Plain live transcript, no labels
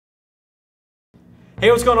Hey,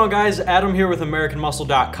 what's going on guys? Adam here with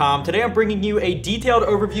AmericanMuscle.com. Today I'm bringing you a detailed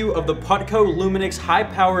overview of the Putco Luminix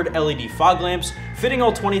high-powered LED fog lamps fitting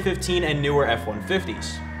all 2015 and newer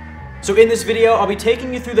F150s. So in this video, I'll be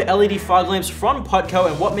taking you through the LED fog lamps from Putco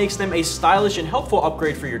and what makes them a stylish and helpful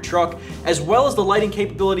upgrade for your truck, as well as the lighting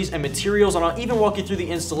capabilities and materials, and I'll even walk you through the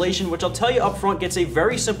installation, which I'll tell you up front gets a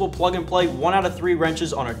very simple plug and play 1 out of 3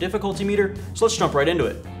 wrenches on our difficulty meter. So let's jump right into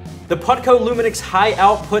it. The Putco Luminix high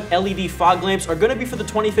output LED fog lamps are going to be for the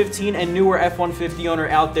 2015 and newer F150 owner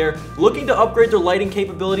out there looking to upgrade their lighting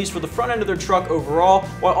capabilities for the front end of their truck overall,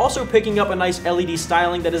 while also picking up a nice LED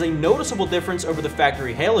styling that is a noticeable difference over the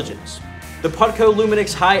factory halogens. The Putco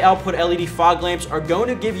Luminix high output LED fog lamps are going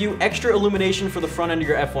to give you extra illumination for the front end of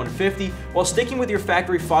your F150 while sticking with your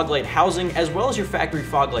factory fog light housing as well as your factory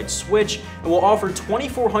fog light switch, and will offer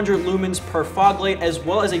 2400 lumens per fog light as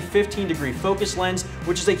well as a 15-degree focus lens,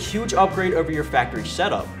 which is a huge upgrade over your factory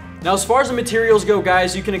setup. Now, as far as the materials go,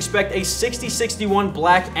 guys, you can expect a 6061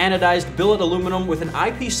 black anodized billet aluminum with an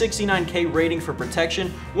IP69K rating for protection,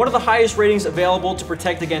 one of the highest ratings available to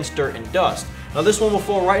protect against dirt and dust. Now, this one will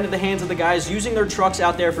fall right into the hands of the guys using their trucks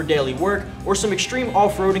out there for daily work or some extreme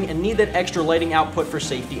off-roading and need that extra lighting output for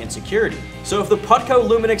safety and security. So if the Putco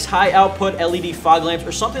Luminix high output LED fog lamps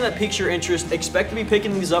are something that piques your interest, expect to be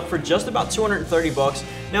picking these up for just about 230 bucks.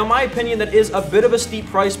 Now, in my opinion, that is a bit of a steep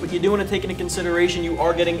price, but you do want to take into consideration you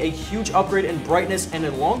are getting a huge upgrade in brightness and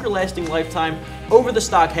a longer lasting lifetime over the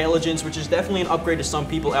stock halogens, which is definitely an upgrade to some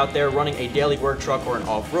people out there running a daily work truck or an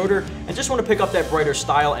off-roader and just want to pick up that brighter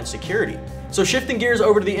style and security. So shifting gears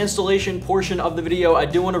over to the installation portion of the video, I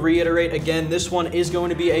do want to reiterate again, this one is going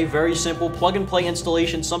to be a very simple plug and play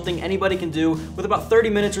installation, something anybody can do with about 30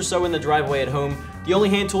 minutes or so in the driveway at home. The only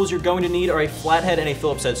hand tools you're going to need are a flathead and a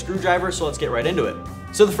Phillips head screwdriver, so let's get right into it.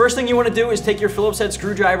 So the first thing you want to do is take your Phillips head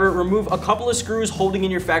screwdriver, remove a couple of screws holding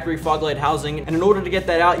in your factory fog light housing, and in order to get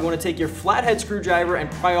that out, you want to take your flathead screwdriver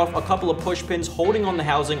and pry off a couple of push pins holding on the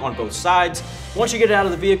housing on both sides. Once you get it out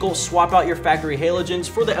of the vehicle, swap out your factory halogens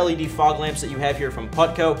for the LED fog lamps that you have here from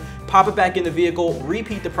Putco, pop it back in the vehicle,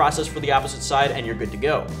 repeat the process for the opposite side, and you're good to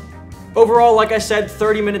go. Overall, like I said,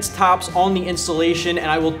 30 minutes tops on the installation,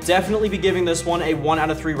 and I will definitely be giving this one a 1 out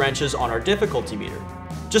of 3 wrenches on our difficulty meter.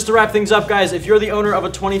 Just to wrap things up, guys, if you're the owner of a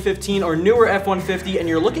 2015 or newer F150 and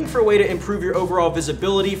you're looking for a way to improve your overall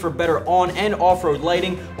visibility for better on and off-road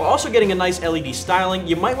lighting while also getting a nice LED styling,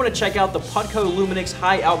 you might want to check out the Putco Luminix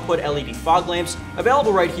high output LED fog lamps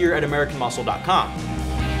available right here at AmericanMuscle.com.